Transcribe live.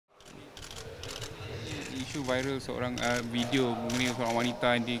isu viral seorang video mengenai seorang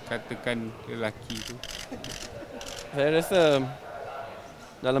wanita yang dikatakan lelaki tu? Saya rasa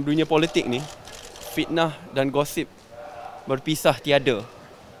dalam dunia politik ni, fitnah dan gosip berpisah tiada.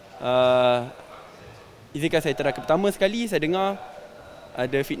 Izinkan saya terangkan. Pertama sekali saya dengar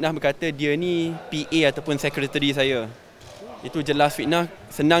ada fitnah berkata dia ni PA ataupun sekretari saya. Itu jelas fitnah,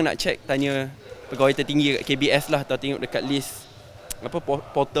 senang nak check, tanya pegawai tertinggi kat KBS lah atau tengok dekat list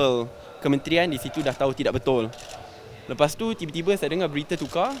portal kementerian, di situ dah tahu tidak betul. Lepas tu tiba-tiba saya dengar berita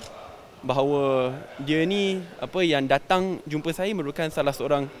tukar bahawa dia ni yang datang jumpa saya merupakan salah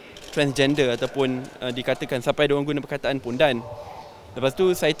seorang transgender ataupun dikatakan sampai dia orang guna perkataan pondan. Lepas tu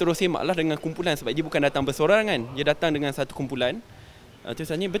saya terus semaklah dengan kumpulan sebab dia bukan datang bersorangan, dia datang dengan satu kumpulan. Tu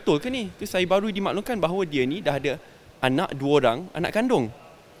saya tanya, betul ke ni? Tu saya baru dimaklumkan bahawa dia ni dah ada anak 2 orang, anak kandung.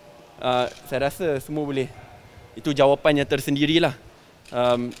 Saya rasa semua boleh, itu jawapannya tersendirilah.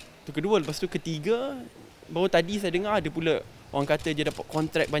 Itu kedua. Lepas tu ketiga, baru tadi saya dengar ada pula orang kata dia dapat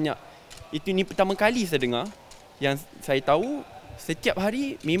kontrak banyak. Itu ni pertama kali saya dengar. Yang saya tahu setiap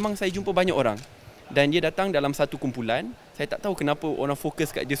hari memang saya jumpa banyak orang dan dia datang dalam satu kumpulan. Saya tak tahu kenapa orang fokus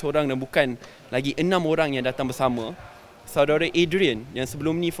kat dia seorang dan bukan lagi 6 orang yang datang bersama. Saudara Adrian yang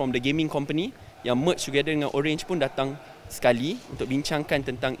sebelum ni from the gaming company yang merge together dengan Orange pun datang sekali untuk bincangkan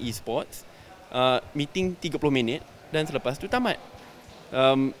tentang e-sports. Meeting 30 minit dan selepas tu tamat.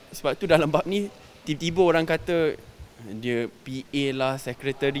 Sebab tu dalam bab ni tiba-tiba orang kata dia PA lah,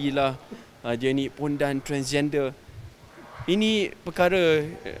 sekretari lah, dia ni pondan transgender. Ini perkara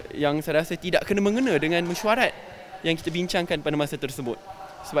yang saya rasa tidak kena-mengena dengan mesyuarat yang kita bincangkan pada masa tersebut.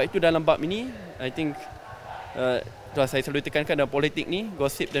 Sebab itu dalam bab ini, I think saya selalu tekankan dalam politik ni,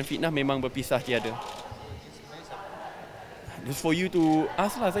 gosip dan fitnah memang berpisah tiada. Just for you to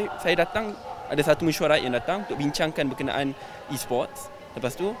ask lah, saya datang, ada satu mesyuarat yang datang untuk bincangkan berkenaan e-sports.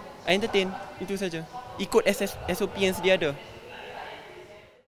 Lepas tu, I entertain, itu saja. Ikut SOP yang sedia ada.